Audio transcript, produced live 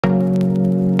Everyone,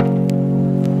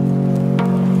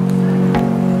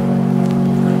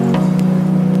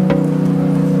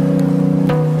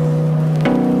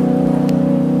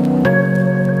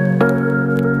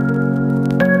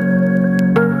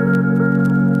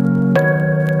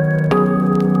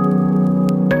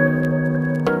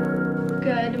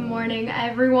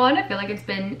 I feel like it's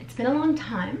been a long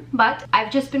time, but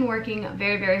I've just been working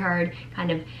very hard kind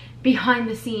of behind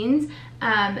the scenes.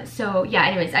 So yeah,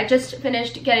 anyways, I just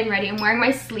finished getting ready. I'm wearing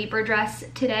my sleeper dress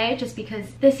today just because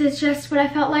this is just what I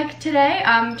felt like today.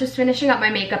 I'm just finishing up my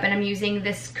makeup and I'm using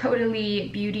this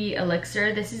Caudalie Beauty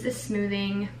Elixir. This is the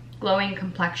smoothing glowing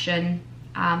complexion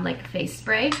like face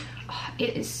spray. Oh,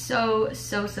 it is so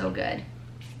good.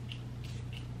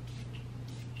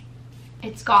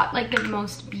 It's got like the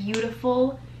most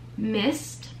beautiful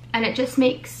mist and it just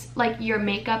makes like your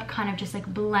makeup kind of just like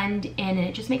blend in, and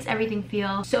it just makes everything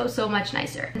feel so much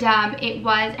nicer. And it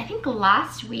was, I think,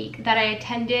 last week that I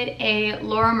attended a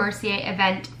Laura Mercier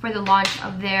event for the launch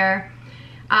of their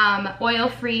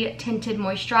oil-free tinted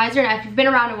moisturizer. And if you've been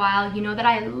around a while, you know that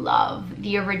I love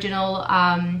the original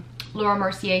Laura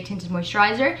Mercier tinted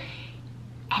moisturizer,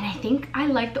 and I think I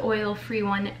like the oil-free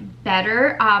one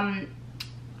better.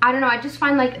 I don't know, I just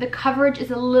find like the coverage is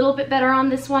a little bit better on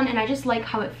this one, and I just like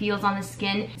how it feels on the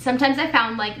skin. Sometimes I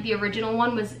found like the original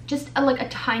one was just like a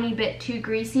tiny bit too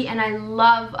greasy, and I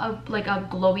love like a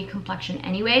glowy complexion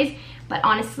anyways. But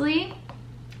honestly,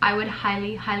 I would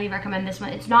highly recommend this one.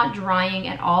 It's not drying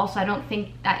at all, so I don't think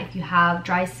that if you have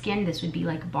dry skin, this would be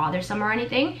like bothersome or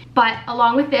anything. But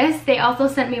along with this, they also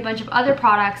sent me a bunch of other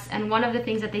products, and one of the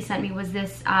things that they sent me was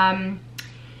this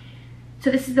so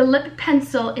this is the lip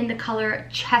pencil in the color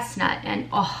Chestnut, and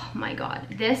oh my god,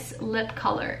 this lip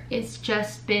color has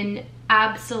just been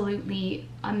absolutely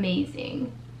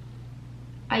amazing.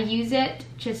 I use it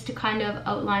just to kind of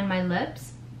outline my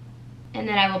lips, and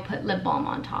then I will put lip balm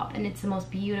on top, and it's the most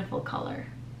beautiful color.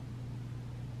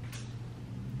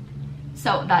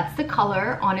 So that's the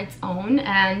color on its own,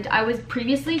 and I was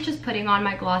previously just putting on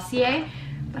my Glossier,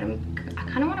 but I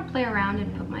kind of want to play around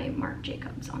and put my Marc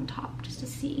Jacobs on top just to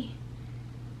see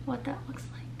what that looks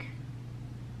like.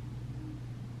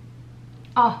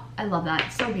 Oh, I love that.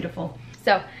 It's so beautiful.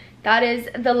 So that is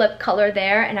the lip color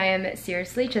there, and I am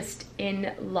seriously just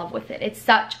in love with it. It's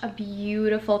such a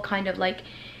beautiful kind of like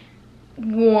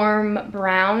warm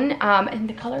brown, and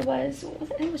the color was, what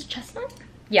was it? It was Chestnut?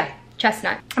 Yeah,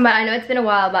 Chestnut. But I know it's been a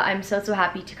while, but I'm so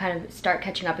happy to kind of start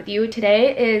catching up with you.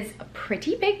 Today is a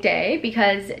pretty big day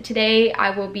because today I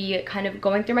will be kind of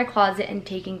going through my closet and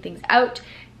taking things out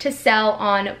to sell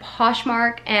on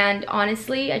Poshmark. And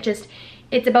honestly,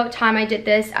 it's about time I did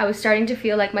this. I was starting to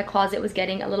feel like my closet was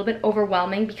getting a little bit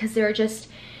overwhelming because there's just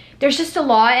a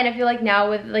lot, and I feel like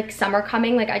now with like summer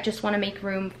coming, like I just want to make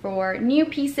room for new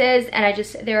pieces, and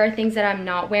there are things that I'm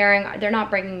not wearing, they're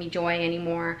not bringing me joy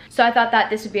anymore. So I thought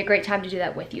that this would be a great time to do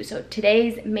that with you. So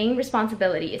today's main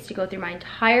responsibility is to go through my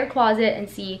entire closet and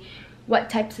see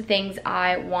what types of things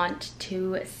I want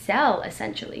to sell,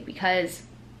 essentially, because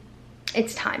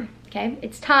it's time. Okay,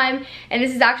 it's time. And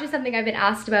this is actually something I've been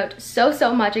asked about so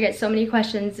much. I get so many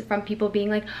questions from people being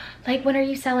like when are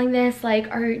you selling this? Like,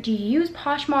 do you use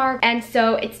Poshmark? And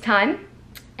so it's time,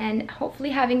 and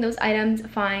hopefully having those items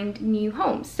find new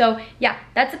homes. So yeah,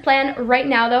 that's the plan. Right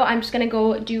now though, I'm just gonna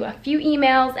go do a few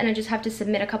emails, and I just have to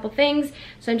submit a couple things.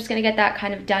 So I'm just gonna get that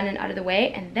kind of done and out of the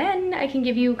way, and then I can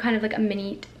give you kind of like a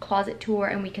mini closet tour,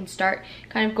 and we can start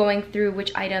kind of going through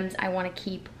which items I want to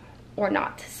keep or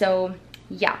not. So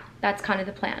yeah, that's kind of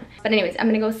the plan. But anyways, I'm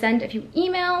gonna go send a few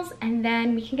emails, and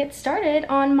then we can get started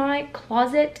on my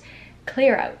closet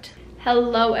clear out.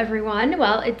 Hello everyone.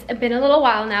 Well, it's been a little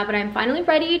while now, but I'm finally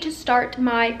ready to start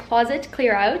my closet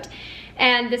clear out.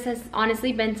 And this has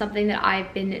honestly been something that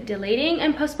I've been delaying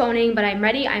and postponing, but I'm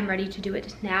ready to do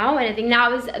it now. And I think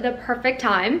now is the perfect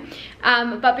time.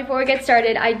 But before we get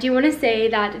started, I do want to say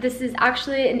that this is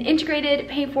actually an integrated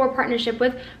pay-for partnership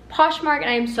with Poshmark, and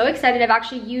I am so excited. I've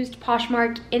actually used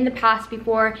Poshmark in the past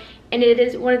before, and it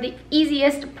is one of the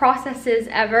easiest processes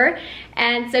ever.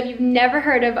 And so if you've never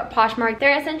heard of Poshmark,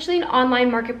 they're essentially an online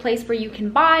marketplace where you can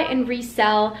buy and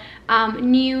resell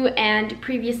new and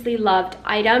previously loved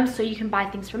items. So you can buy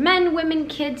things for men, women,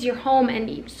 kids, your home,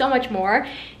 and so much more.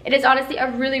 It is honestly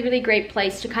a really great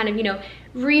place to kind of, you know,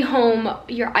 rehome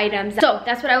your items. So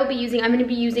that's what I will be using. I'm going to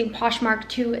be using Poshmark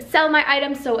to sell my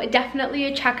items, so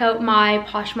definitely check out my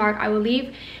Poshmark. I will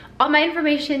leave all my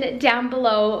information down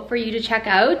below for you to check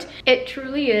out. It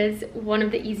truly is one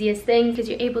of the easiest things because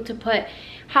you're able to put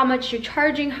how much you're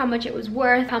charging, how much it was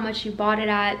worth, how much you bought it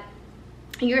at,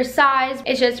 your size.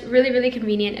 It's just really, really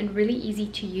convenient and really easy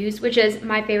to use, which is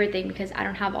my favorite thing because I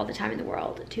don't have all the time in the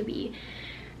world to be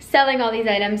selling all these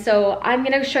items. So I'm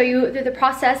gonna show you through the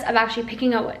process of actually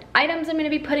picking out what items I'm gonna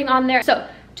be putting on there. So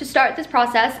to start this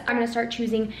process, I'm gonna start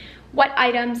choosing what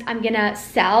items I'm gonna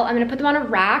sell. I'm gonna put them on a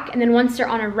rack, and then once they're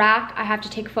on a rack, I have to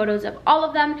take photos of all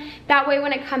of them. That way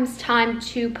when it comes time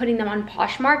to putting them on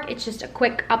Poshmark, it's just a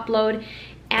quick upload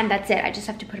and that's it. I just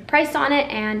have to put a price on it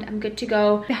and I'm good to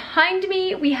go. Behind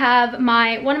me, we have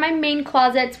one of my main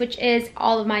closets, which is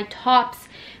all of my tops,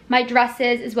 my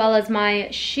dresses, as well as my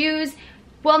shoes.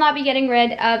 Will not be getting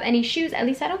rid of any shoes, at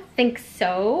least I don't think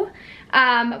so.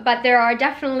 But there are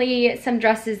definitely some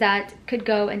dresses that could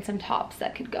go and some tops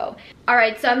that could go. All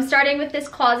right, so I'm starting with this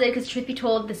closet because truth be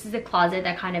told, this is the closet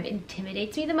that kind of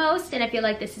intimidates me the most, and I feel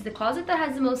like this is the closet that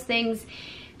has the most things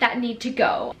that need to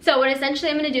go. So what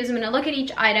essentially I'm gonna do is I'm gonna look at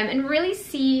each item and really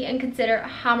see and consider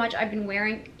how much I've been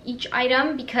wearing each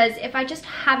item, because if I just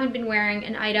haven't been wearing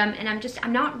an item and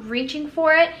I'm not reaching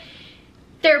for it,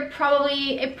 it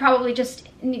probably just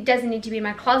doesn't need to be in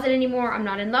my closet anymore. I'm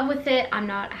not in love with it. I'm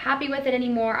not happy with it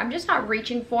anymore. I'm just not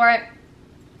reaching for it.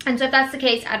 And so if that's the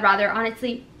case, I'd rather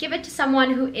honestly give it to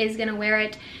someone who is gonna wear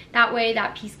it. That way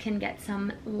that piece can get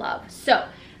some love. So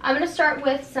I'm gonna start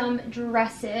with some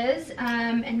dresses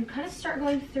and kind of start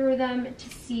going through them to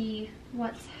see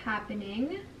what's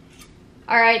happening.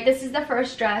 All right, this is the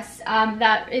first dress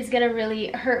that is gonna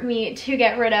really hurt me to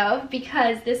get rid of,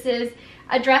 because this is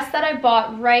a dress that I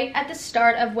bought right at the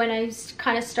start of when I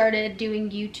kind of started doing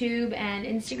YouTube and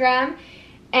Instagram.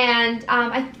 And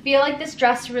I feel like this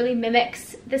dress really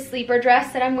mimics the sleeper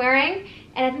dress that I'm wearing.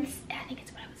 And I think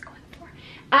it's what I was going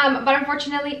for. But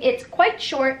unfortunately, it's quite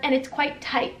short and it's quite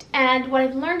tight. And what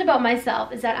I've learned about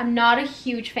myself is that I'm not a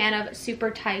huge fan of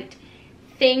super tight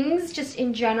things, just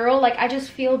in general. Like, I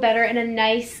just feel better in a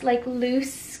nice, like,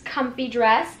 loose, comfy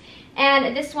dress.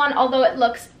 And this one, although it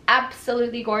looks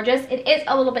absolutely gorgeous, it is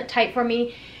a little bit tight for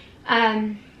me.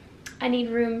 I need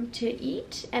room to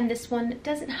eat, and this one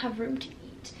doesn't have room to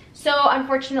eat. So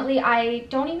unfortunately, I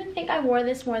don't even think I wore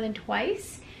this more than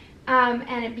twice.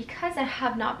 And because I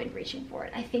have not been reaching for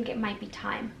it, I think it might be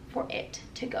time for it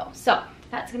to go. So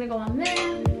that's gonna go on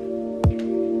there.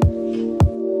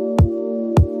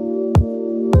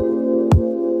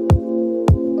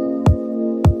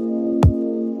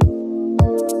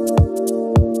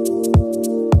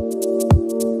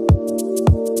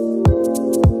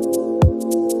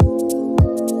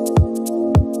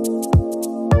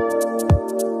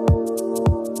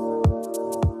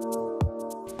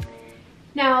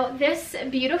 Now, this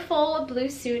beautiful blue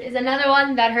suit is another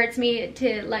one that hurts me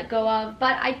to let go of,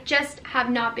 but I just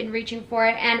have not been reaching for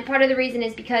it. And part of the reason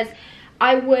is because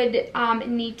I would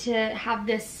need to have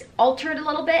this altered a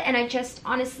little bit, and I just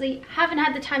honestly haven't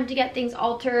had the time to get things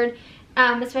altered,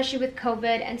 especially with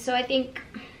COVID. And so I think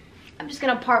I'm just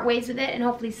gonna part ways with it, and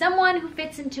hopefully someone who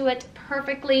fits into it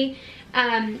perfectly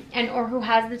or who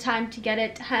has the time to get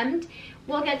it hemmed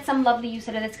will get some lovely use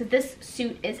out of this, because this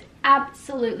suit is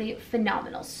absolutely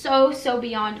phenomenal. So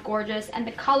beyond gorgeous, and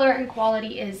the color and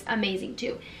quality is amazing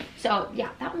too. So yeah,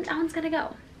 that one's gonna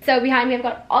go. So behind me, I've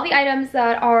got all the items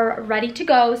that are ready to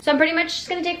go. So I'm pretty much just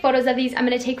gonna take photos of these. I'm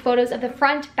gonna take photos of the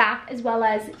front, back, as well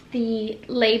as the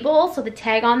label, so the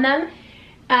tag on them.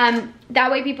 That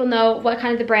way people know what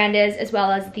kind of the brand is, as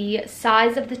well as the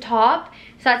size of the top.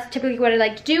 So that's typically what I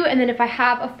like to do. And then if I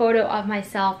have a photo of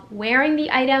myself wearing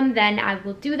the item, then I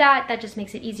will do that. That just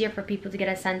makes it easier for people to get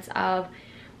a sense of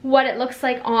what it looks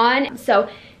like on. So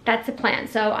that's the plan.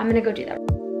 So I'm gonna go do that.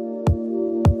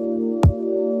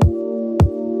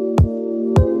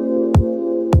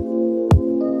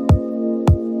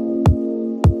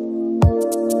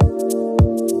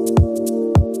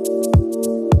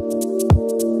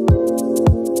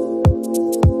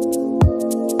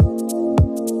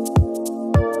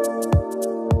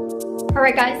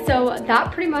 Alright guys, so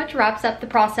that pretty much wraps up the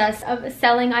process of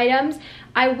selling items.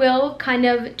 I will kind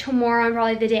of tomorrow and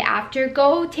probably the day after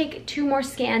go take 2 more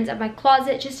scans of my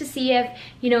closet just to see if,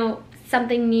 you know,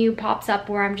 something new pops up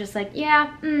where I'm just like,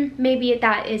 yeah, maybe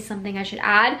that is something I should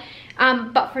add.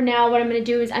 But for now, what I'm gonna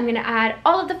do is I'm gonna add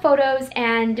all of the photos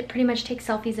and pretty much take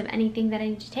selfies of anything that I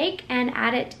need to take and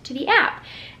add it to the app.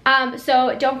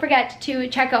 So don't forget to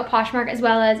check out Poshmark, as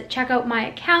well as check out my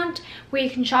account where you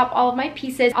can shop all of my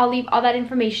pieces. I'll leave all that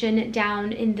information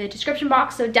down in the description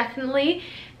box, so definitely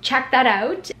check that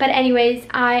out. But anyways,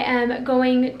 I am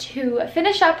going to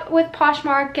finish up with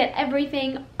Poshmark, get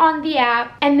everything on the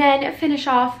app, and then finish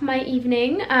off my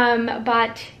evening.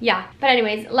 But yeah, but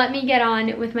anyways, let me get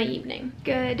on with my evening.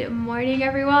 Good morning,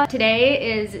 everyone.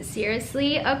 Today is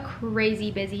seriously a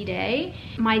crazy busy day.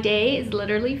 My day is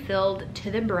literally filled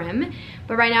to the brim,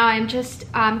 but right now I'm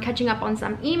just catching up on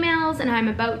some emails, and I'm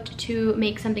about to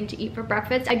make something to eat for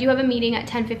breakfast. I do have a meeting at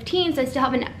 10:15, so I still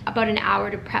have about an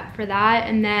hour to prep for that.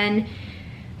 And then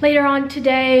later on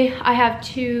today, I have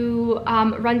to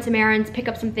run some errands, pick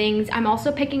up some things. I'm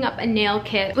also picking up a nail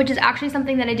kit, which is actually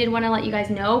something that I did want to let you guys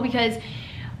know, because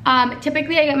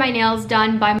typically I get my nails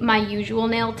done by my usual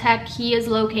nail tech. He is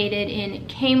located in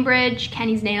Cambridge,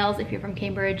 Kenny's Nails. If you're from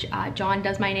Cambridge, John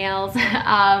does my nails.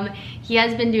 He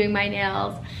has been doing my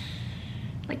nails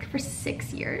like for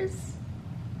 6 years.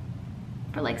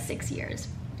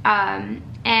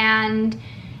 And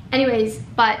anyways,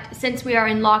 but since we are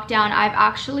in lockdown, I've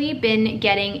actually been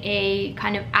getting a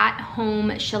kind of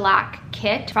at-home shellac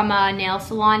kit from a nail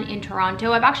salon in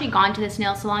Toronto. I've actually gone to this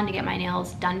nail salon to get my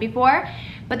nails done before,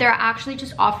 but they're actually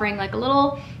just offering like a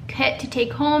little kit to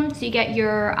take home. So you get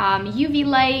your UV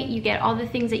light, you get all the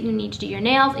things that you need to do your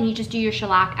nails, and you just do your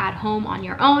shellac at home on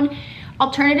your own.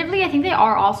 Alternatively, I think they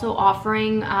are also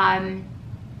offering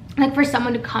like for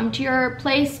someone to come to your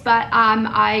place, but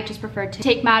I just prefer to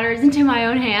take matters into my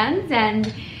own hands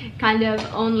and kind of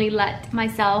only let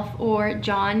myself or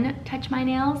John touch my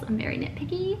nails. I'm very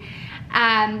nitpicky,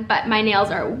 but my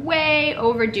nails are way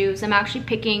overdue, so I'm actually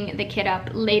picking the kit up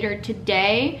later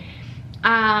today.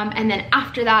 And then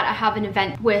after that, I have an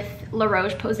event with La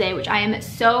Roche-Posay, which I am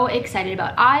so excited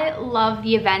about. I love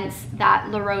the events that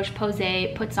La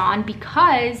Roche-Posay puts on,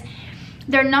 because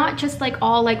they're not just like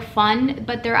all like fun,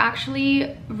 but they're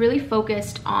actually really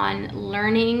focused on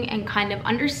learning and kind of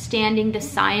understanding the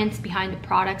science behind the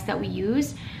products that we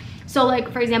use. So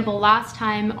like, for example, last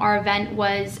time our event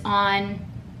was on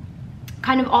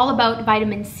kind of all about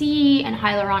vitamin C and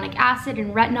hyaluronic acid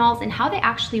and retinols and how they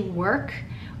actually work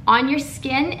on your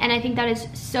skin. And I think that is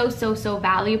so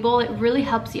valuable. It really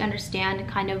helps you understand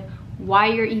kind of why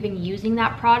you're even using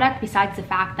that product, besides the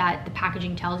fact that the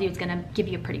packaging tells you it's gonna give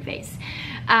you a pretty face.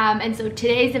 And so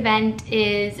today's event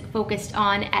is focused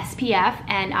on SPF,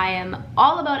 and I am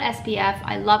all about SPF.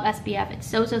 I love SPF. It's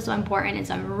so important, and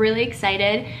so I'm really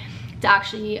excited to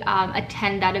actually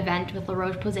attend that event with La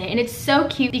Roche-Posay. And it's so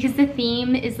cute because the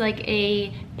theme is like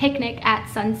a picnic at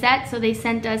sunset. So they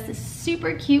sent us this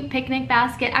super cute picnic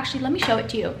basket. Actually, let me show it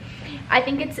to you. I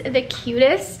think it's the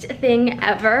cutest thing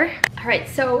ever. All right,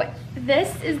 so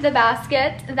this is the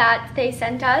basket that they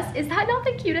sent us. Is that not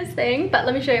the cutest thing? But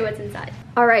let me show you what's inside.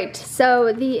 All right,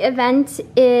 so the event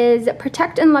is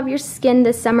Protect and Love Your Skin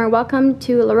This Summer. Welcome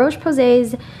to La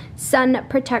Roche-Posay's Sun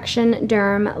Protection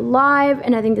Derm Live.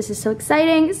 And I think this is so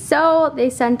exciting. So they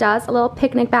sent us a little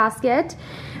picnic basket.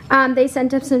 They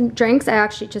sent us some drinks. I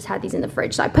actually just had these in the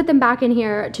fridge, so I put them back in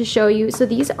here to show you. So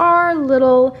these are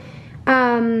little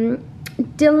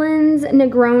Dylan's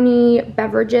Negroni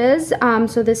beverages.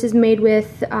 So this is made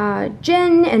with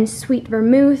gin and sweet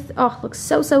vermouth. Oh, looks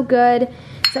so good.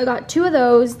 So I got 2 of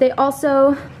those. They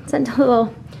also sent a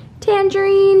little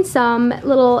tangerine, some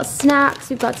little snacks.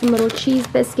 We've got some little cheese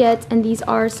biscuits, and these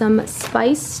are some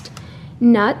spiced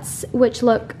nuts, which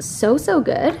look so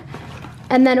good.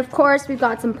 And then of course we've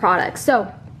got some products.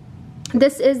 So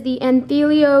this is the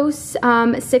Anthelios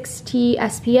 6T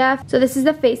SPF. So this is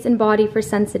the face and body for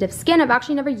sensitive skin. I've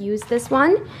actually never used this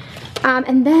one.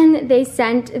 And then they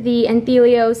sent the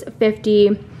Anthelios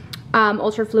 50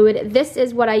 Ultra Fluid. This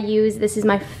is what I use. This is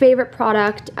my favorite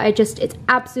product. It's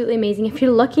absolutely amazing. If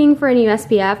you're looking for a new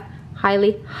SPF,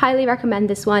 highly recommend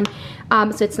this one.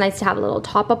 So it's nice to have a little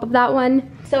top up of that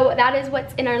one. So that is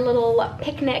what's in our little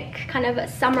picnic kind of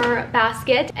summer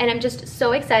basket. And I'm just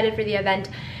so excited for the event.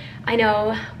 I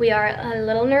know we are a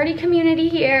little nerdy community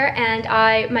here, and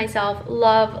I myself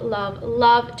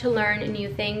love to learn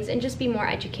new things and just be more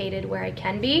educated where I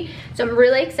can be. So I'm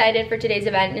really excited for today's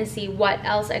event and see what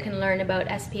else I can learn about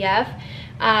SPF.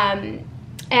 And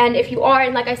if you are,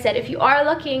 and like I said, if you are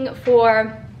looking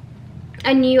for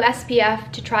a new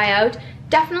SPF to try out,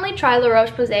 definitely try La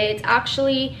Roche-Posay. It's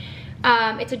actually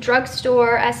it's a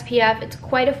drugstore SPF. It's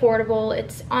quite affordable.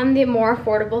 It's on the more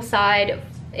affordable side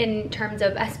in terms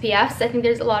of SPFs. I think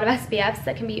there's a lot of SPFs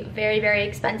that can be very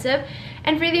expensive,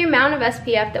 and for the amount of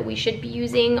SPF that we should be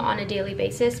using on a daily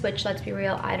basis, which, let's be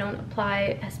real, I don't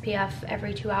apply SPF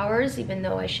every 2 hours, even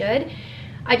though I should.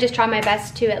 I just try my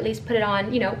best to at least put it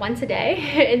on, you know, once a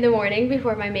day in the morning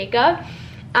before my makeup.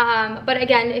 But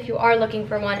again, if you are looking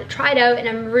for one, try it out. And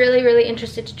I'm really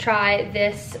interested to try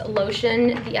this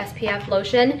lotion, the SPF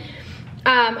lotion.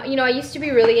 You know, I used to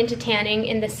be really into tanning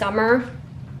in the summer,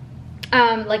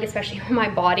 like especially on my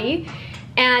body.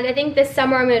 And I think this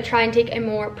summer I'm gonna try and take a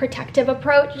more protective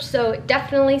approach. So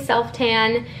definitely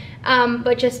self-tan,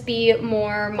 but just be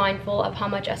more mindful of how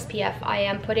much SPF I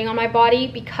am putting on my body.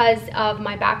 Because of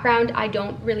my background, I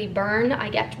don't really burn. I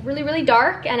get really, really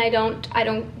dark, and I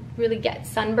don't really get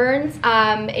sunburns.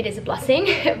 It is a blessing,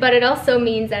 but it also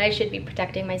means that I should be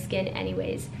protecting my skin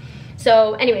anyways.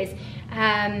 So anyways,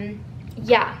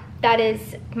 yeah, that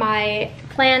is my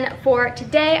plan for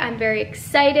today. I'm very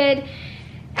excited.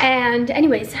 And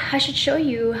anyways, I should show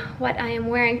you what I am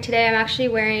wearing today. I'm actually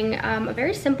wearing a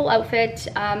very simple outfit,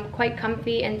 quite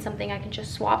comfy, and something I can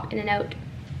just swap in and out,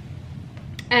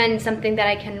 and something that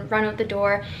I can run out the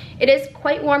door. It is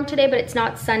quite warm today, but it's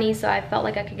not sunny, so I felt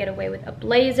like I could get away with a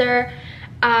blazer.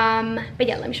 But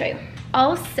yeah, let me show you.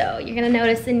 Also, you're gonna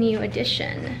notice a new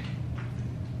addition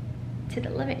to the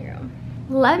living room.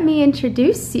 Let me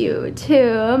introduce you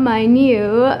to my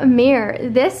new mirror.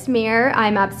 This mirror,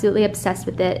 I'm absolutely obsessed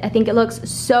with it. I think it looks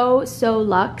so, so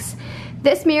luxe.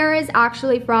 This mirror is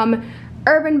actually from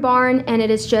Urban Barn, and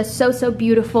it is just so, so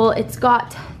beautiful. It's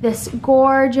got this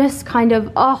gorgeous kind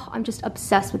of, oh, I'm just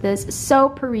obsessed with this. So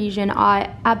Parisian,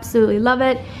 I absolutely love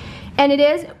it. And it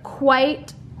is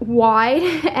quite wide,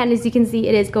 and as you can see,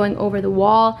 it is going over the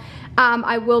wall.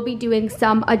 I will be doing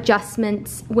some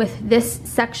adjustments with this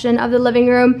section of the living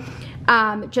room,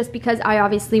 just because I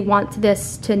obviously want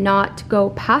this to not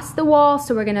go past the wall.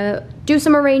 So we're gonna do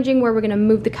some arranging where we're gonna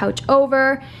move the couch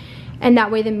over, and that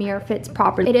way the mirror fits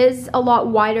properly. It is a lot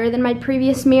wider than my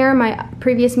previous mirror. My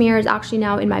previous mirror is actually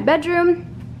now in my bedroom.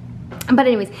 But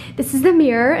anyways, this is the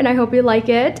mirror, and I hope you like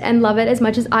it and love it as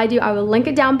much as I do. I will link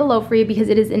it down below for you because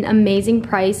it is an amazing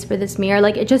price for this mirror.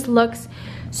 Like, it just looks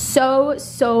so,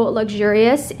 so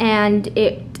luxurious, and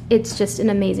it's just an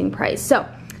amazing price. So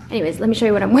anyways, let me show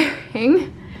you what I'm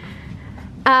wearing.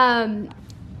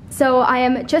 So I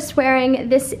am just wearing,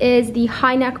 this is the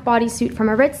high neck bodysuit from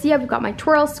Aritzia. I've got my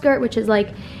twirl skirt, which is like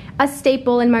a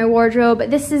staple in my wardrobe.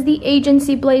 This is the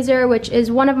agency blazer, which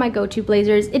is one of my go-to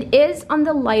blazers. It is on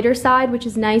the lighter side, which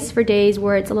is nice for days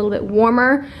where it's a little bit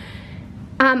warmer.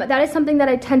 That is something that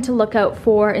I tend to look out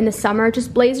for in the summer,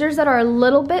 just blazers that are a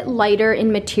little bit lighter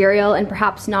in material and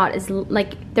perhaps not as,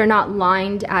 like, they're not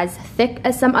lined as thick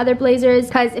as some other blazers,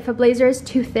 because if a blazer is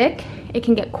too thick, it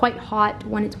can get quite hot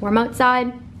when it's warm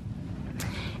outside.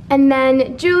 And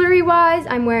then jewelry wise,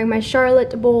 I'm wearing my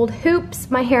Charlotte Bold hoops,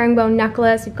 my herringbone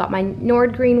necklace, we've got my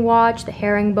Nordgreen watch, the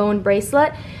herringbone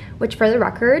bracelet, which for the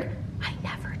record, I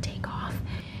never take off.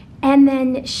 And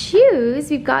then shoes,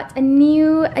 we've got a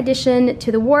new addition to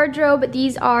the wardrobe.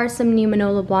 These are some new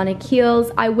Manolo Blahnik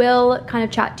heels. I will kind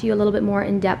of chat to you a little bit more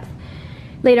in depth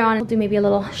later on. I'll do maybe a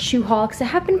little shoe haul because I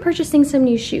have been purchasing some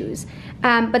new shoes.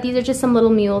 But these are just some little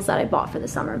mules that I bought for the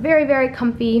summer. Very, very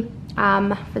comfy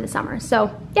for the summer. So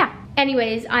yeah.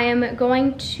 Anyways, I am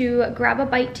going to grab a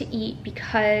bite to eat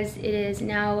because it is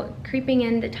now creeping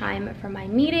in the time for my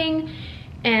meeting,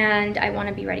 and I want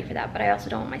to be ready for that, but I also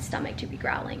don't want my stomach to be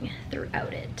growling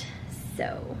throughout it.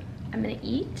 So I'm gonna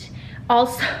eat.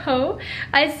 Also,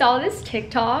 I saw this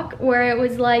TikTok where it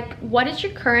was like, what is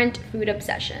your current food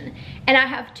obsession? And I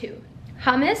have two: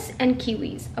 hummus and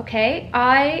kiwis. Okay,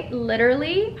 I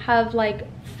literally have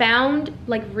refound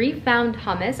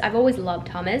hummus. I've always loved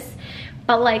hummus,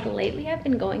 but like lately I've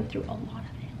been going through a lot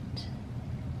of it,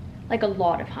 like a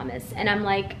lot of hummus, and I'm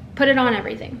like, put it on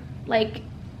everything. Like,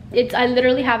 I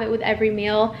literally have it with every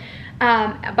meal,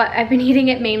 but I've been eating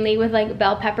it mainly with like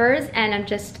bell peppers, and I'm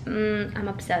just I'm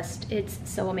obsessed. It's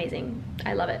so amazing.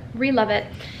 I love it, re-love it.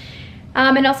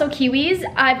 And also kiwis.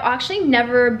 I've actually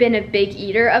never been a big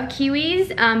eater of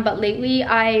kiwis,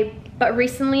 but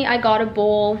recently I got a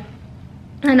bowl,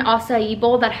 an acai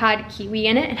bowl that had kiwi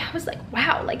in it, and I was like,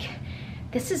 wow, like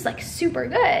this is like super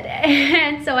good.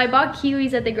 And so I bought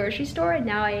kiwis at the grocery store, and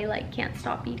now I like can't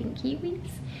stop eating kiwis,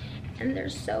 and they're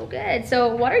so good.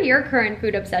 So what are your current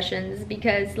food obsessions?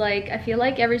 Because like I feel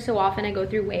like every so often I go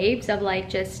through waves of like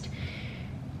just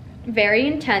very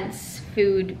intense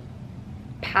food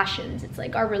passions. It's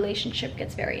like our relationship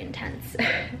gets very intense.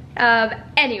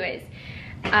 Anyways,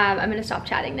 I'm gonna stop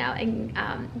chatting now and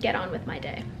get on with my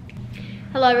day.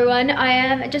 Hello everyone, I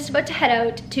am just about to head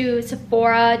out to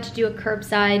Sephora to do a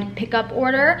curbside pickup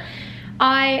order.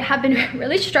 I have been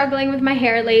really struggling with my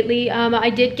hair lately. I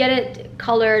did get it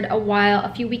colored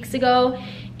a few weeks ago,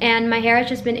 and my hair has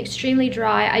just been extremely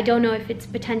dry. I don't know if it's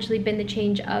potentially been the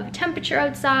change of temperature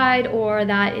outside, or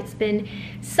that it's been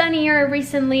sunnier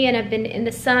recently and I've been in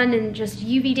the sun and just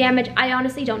UV damage. I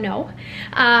honestly don't know.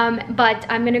 But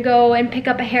I'm gonna go and pick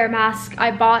up a hair mask.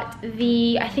 I bought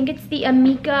I think it's the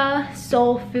Amika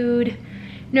Soul Food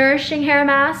nourishing hair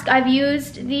mask. I've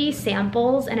used the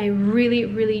samples and I really,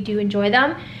 really do enjoy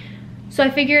them. So I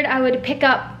figured I would pick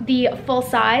up the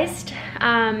full-sized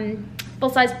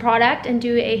product and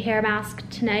do a hair mask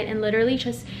tonight and literally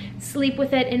just sleep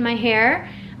with it in my hair,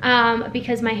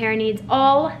 because my hair needs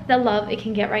all the love it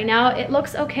can get right now. It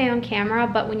looks okay on camera,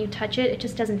 but when you touch it, it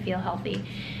just doesn't feel healthy.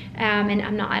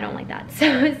 And I don't like that.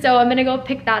 So I'm gonna go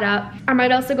pick that up. I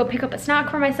might also go pick up a snack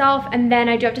for myself, and then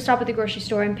I do have to stop at the grocery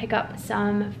store and pick up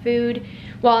some food.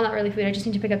 Well, not really food, I just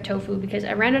need to pick up tofu because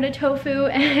I ran out of tofu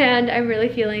and I'm really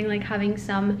feeling like having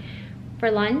some for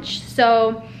lunch.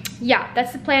 So yeah,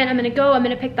 that's the plan. I'm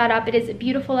gonna pick that up. It is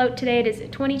beautiful out today. It is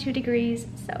 22 degrees,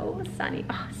 so sunny,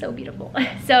 oh, so beautiful.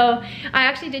 So I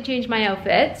actually did change my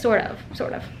outfit, sort of.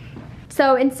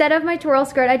 So instead of my twirl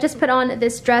skirt, I just put on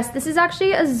this dress. This is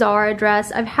actually a Zara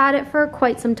dress. I've had it for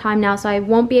quite some time now, so I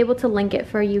won't be able to link it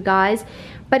for you guys.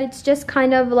 But it's just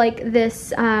kind of like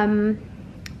this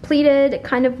pleated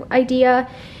kind of idea.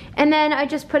 And then I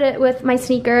just put it with my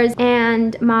sneakers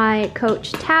and my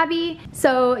Coach Tabby.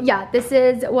 So yeah, this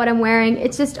is what I'm wearing.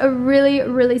 It's just a really,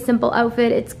 really simple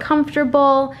outfit. It's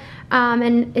comfortable.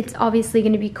 And it's obviously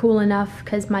gonna be cool enough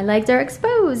because my legs are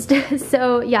exposed.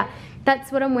 So yeah.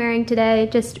 That's what I'm wearing today,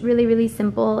 just really, really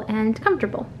simple and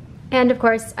comfortable. And of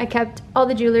course, I kept all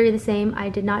the jewelry the same. I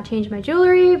did not change my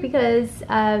jewelry because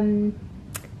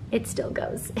it still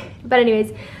goes. But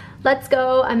anyways, let's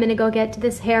go. I'm gonna go get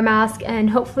this hair mask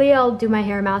and hopefully I'll do my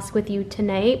hair mask with you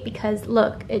tonight because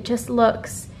look, it just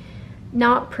looks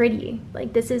not pretty.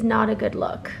 Like this is not a good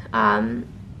look.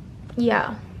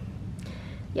 Yeah,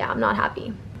 I'm not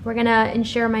happy. We're gonna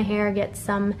ensure my hair gets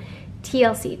some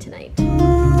TLC tonight.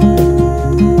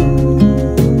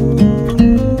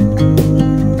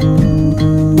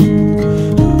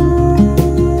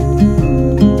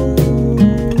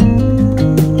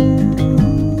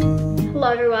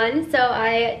 So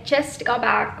I just got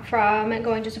back from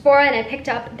going to Sephora and I picked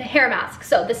up the hair mask.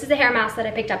 So this is the hair mask that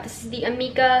I picked up. This is the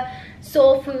Amika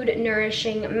Soul Food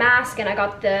Nourishing Mask, and I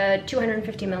got the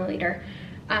 250 milliliter,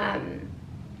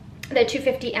 the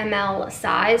 250 ml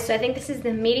size. So I think this is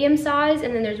the medium size,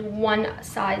 and then there's one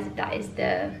size that is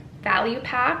the value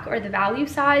pack or the value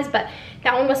size, but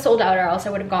that one was sold out or else I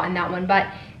would have gotten that one. But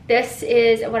this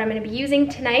is what I'm going to be using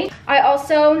tonight. I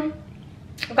also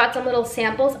got some little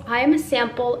samples. I am a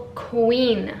sample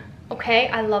queen, okay?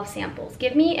 I love samples.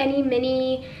 Give me any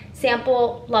mini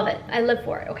sample, love it. I live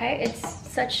for it, okay? It's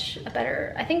such a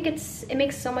better, I think it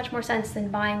makes so much more sense than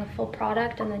buying a full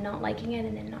product and then not liking it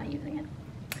and then not using it,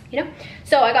 you know?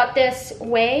 So I got this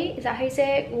is that how you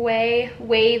say it?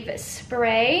 Wave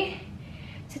spray.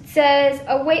 So it says,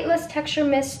 a weightless texture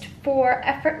mist for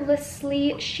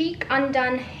effortlessly chic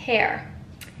undone hair.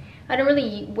 I don't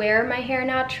really wear my hair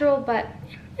natural, but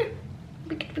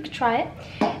we could try it.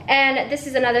 And this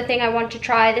is another thing I want to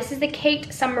try. This is the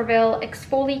Kate Somerville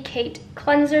Exfoliate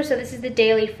Cleanser. So this is the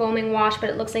daily foaming wash, but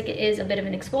it looks like it is a bit of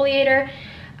an exfoliator.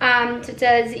 So it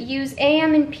says, use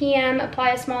AM and PM,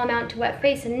 apply a small amount to wet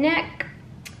face and neck.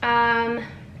 So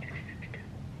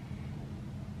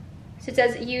it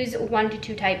says use 1 to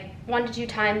 2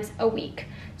 times a week.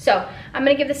 So I'm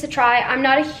gonna give this a try. I'm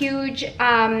not a huge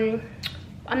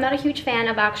fan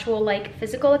of actual like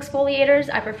physical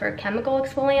exfoliators. I prefer chemical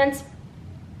exfoliants.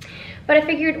 But I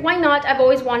figured, why not? I've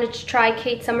always wanted to try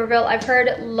Kate Somerville. I've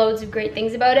heard loads of great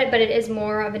things about it, but it is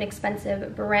more of an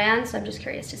expensive brand, so I'm just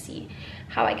curious to see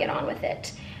how I get on with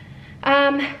it.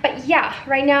 But yeah,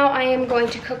 right now I am going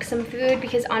to cook some food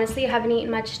because honestly I haven't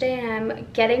eaten much today and I'm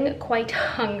getting quite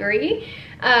hungry.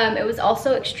 It was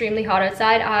also extremely hot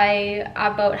outside.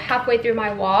 About halfway through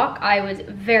my walk, I was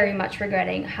very much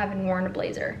regretting having worn a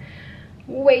blazer.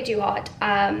 Way too hot.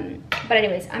 But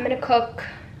anyways, I'm gonna cook.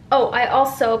 Oh, I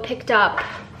also picked up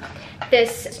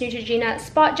this Neutrogena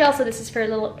spot gel. So this is for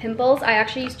little pimples. I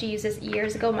actually used to use this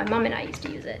years ago. My mom and I used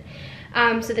to use it.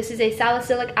 So this is a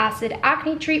salicylic acid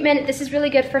acne treatment. This is really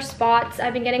good for spots.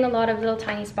 I've been getting a lot of little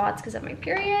tiny spots because of my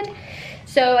period.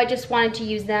 So I just wanted to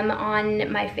use them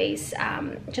on my face,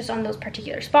 just on those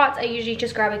particular spots. I usually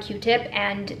just grab a Q-tip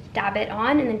and dab it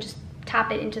on and then just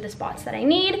tap it into the spots that I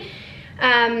need.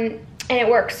 And it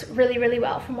works really, really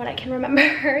well from what I can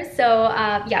remember. So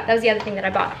yeah, that was the other thing that I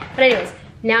bought. But anyways,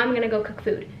 now I'm gonna go cook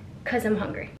food because I'm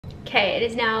hungry. Okay, it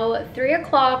is now 3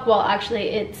 o'clock. Well, actually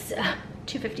it's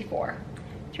 2:54,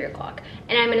 3 o'clock,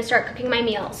 and I'm gonna start cooking my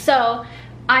meal. So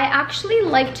I actually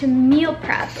like to meal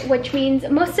prep, which means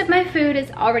most of my food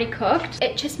is already cooked.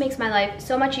 It just makes my life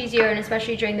so much easier, and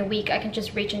especially during the week, I can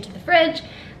just reach into the fridge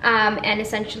and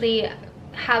essentially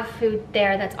have food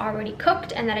there that's already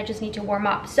cooked and that I just need to warm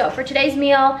up. So for today's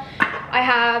meal, I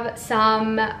have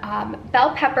some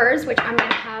bell peppers, which I'm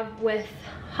gonna have with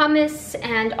hummus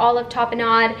and olive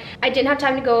tapenade. I didn't have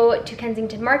time to go to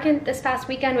Kensington Market this past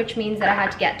weekend, which means that I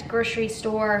had to get grocery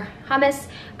store hummus,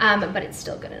 but it's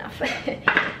still good enough.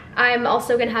 I'm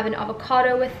also gonna have an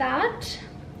avocado with that.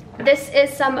 This is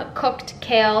some cooked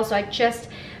kale, so I just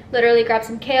literally grabbed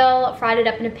some kale, fried it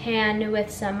up in a pan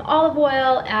with some olive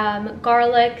oil,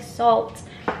 garlic, salt,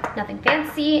 nothing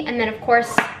fancy, and then of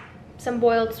course some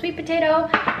boiled sweet potato.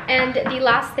 And the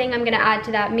last thing I'm gonna add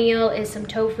to that meal is some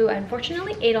tofu. I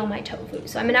unfortunately ate all my tofu,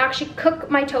 so I'm gonna actually cook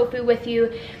my tofu with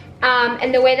you.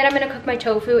 And the way that I'm gonna cook my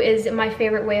tofu is my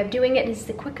favorite way of doing it. It's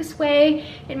the quickest way,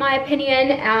 in my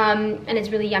opinion, and it's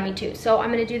really yummy too. So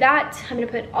I'm gonna do that. I'm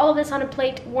gonna put all of this on a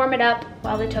plate, warm it up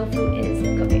while the tofu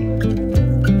is cooking.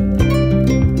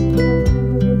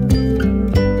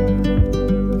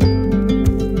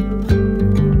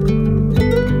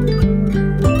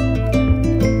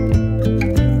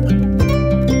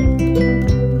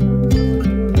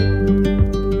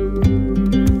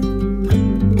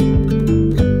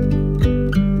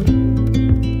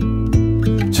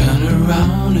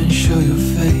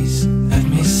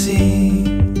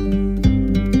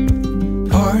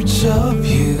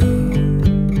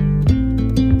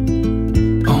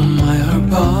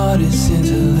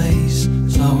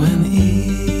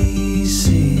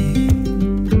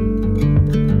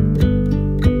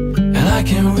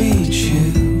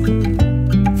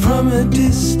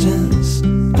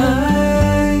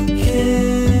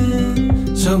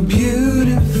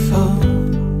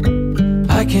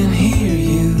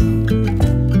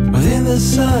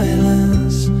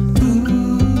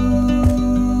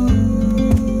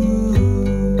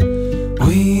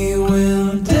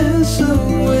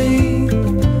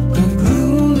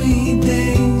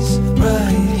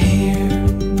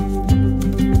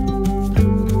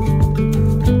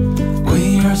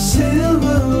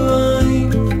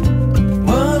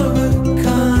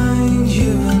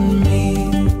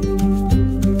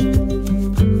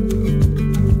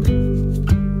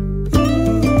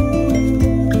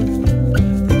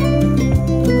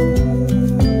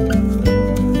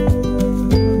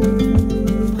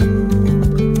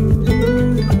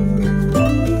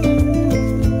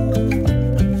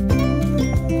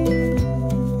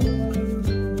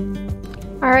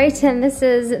 Alright, and this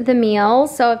is the meal.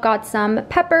 So I've got some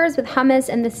peppers with hummus,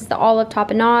 and this is the olive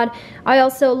tapenade. I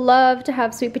also love to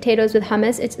have sweet potatoes with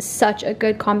hummus. It's such a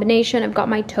good combination. I've got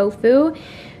my tofu,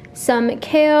 some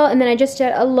kale, and then I just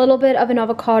did a little bit of an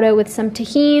avocado with some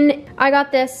tahini. I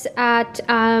got this at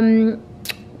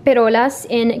Perolas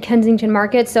in Kensington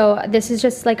Market. So this is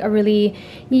just like a really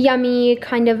yummy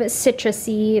kind of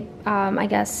citrusy, I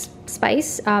guess,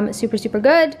 spice. Super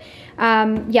good.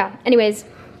 Yeah, anyways,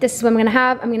 this is what I'm gonna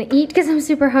have. I'm gonna eat because I'm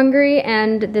super hungry,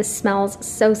 and this smells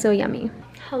so yummy.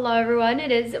 Hello everyone,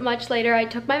 it is much later. I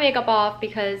took my makeup off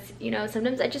because, you know,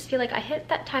 sometimes I just feel like I hit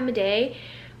that time of day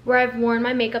where I've worn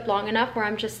my makeup long enough where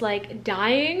I'm just like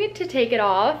dying to take it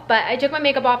off. But I took my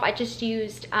makeup off. I just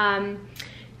used a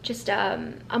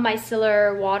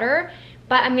micellar water.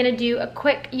 But I'm gonna do a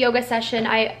quick yoga session.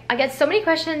 I get so many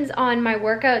questions on my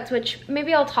workouts, which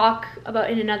maybe I'll talk about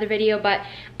in another video, but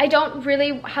I don't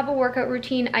really have a workout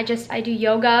routine. I do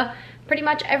yoga pretty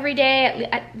much every day,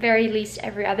 at very least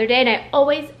every other day. And I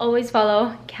always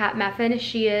follow Kat Meffin.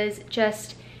 She is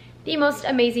just the most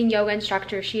amazing yoga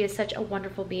instructor. She is such a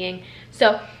wonderful being.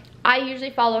 So I usually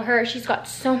follow her. She's got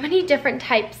so many different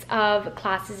types of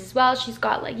classes as well. She's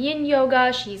got like yin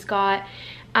yoga, she's got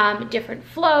different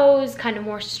flows, kind of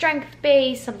more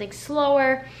strength-based, something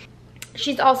slower.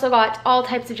 She's also got all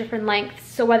types of different lengths,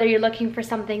 so whether you're looking for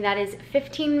something that is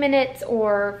 15 minutes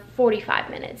or 45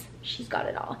 minutes, she's got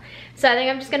it all. So I think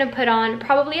I'm just gonna put on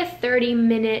probably a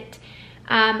 30-minute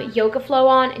yoga flow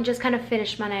on and just kind of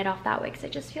finish my night off that way, because I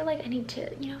just feel like I need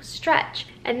to, you know, stretch.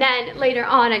 And then later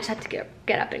on, I just have to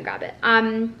get up and grab it.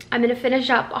 I'm gonna finish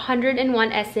up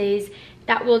 101 essays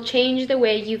that will change the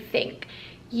way you think.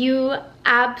 You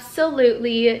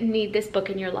absolutely need this book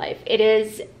in your life.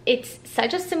 It's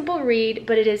such a simple read,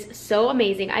 but it is so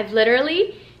amazing. I've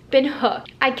literally been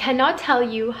hooked. I cannot tell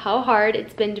you how hard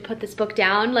it's been to put this book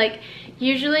down. Like,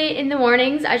 usually in the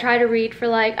mornings, I try to read for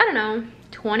like, I don't know,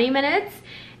 20 minutes.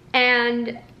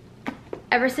 And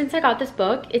ever since I got this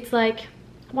book, it's like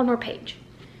one more page.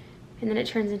 And then it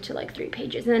turns into like 3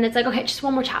 pages. And then it's like, okay, just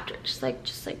one more chapter. Just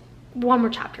like one more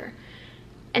chapter.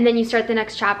 And then you start the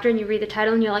next chapter and you read the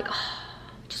title and you're like, oh,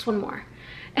 just one more.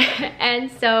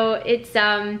 And so it's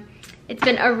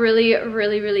been a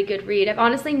really good read. I've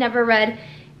honestly never read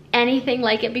anything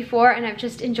like it before, and I've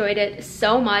just enjoyed it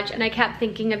so much. And I kept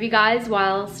thinking of you guys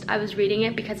whilst I was reading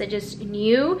it, because I just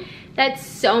knew that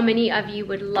so many of you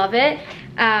would love it.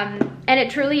 And And it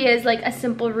truly is like a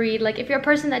simple read. Like if you're a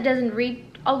person that doesn't read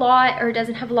a lot or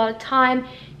doesn't have a lot of time,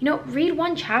 you know, read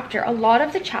one chapter. A lot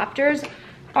of the chapters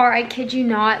are, I kid you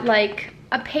not, like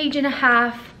a page and a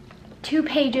half, 2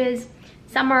 pages.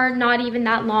 Some are not even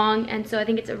that long, and so I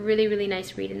think it's a really, really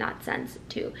nice read in that sense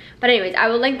too. But anyways, I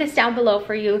will link this down below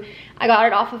for you. I got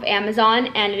it off of Amazon,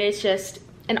 and it is just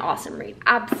an awesome read.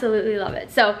 Absolutely love it.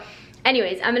 So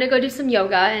anyways, I'm gonna go do some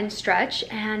yoga and stretch,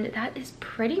 and that is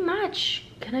pretty much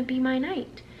gonna be my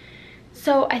night.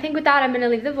 So I think with that, I'm gonna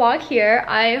leave the vlog here.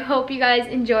 I hope you guys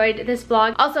enjoyed this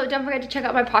vlog. Also, don't forget to check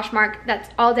out my Poshmark. That's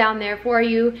all down there for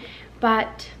you.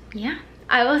 But yeah,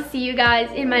 I will see you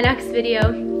guys in my next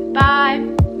video. Bye.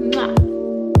 Mwah.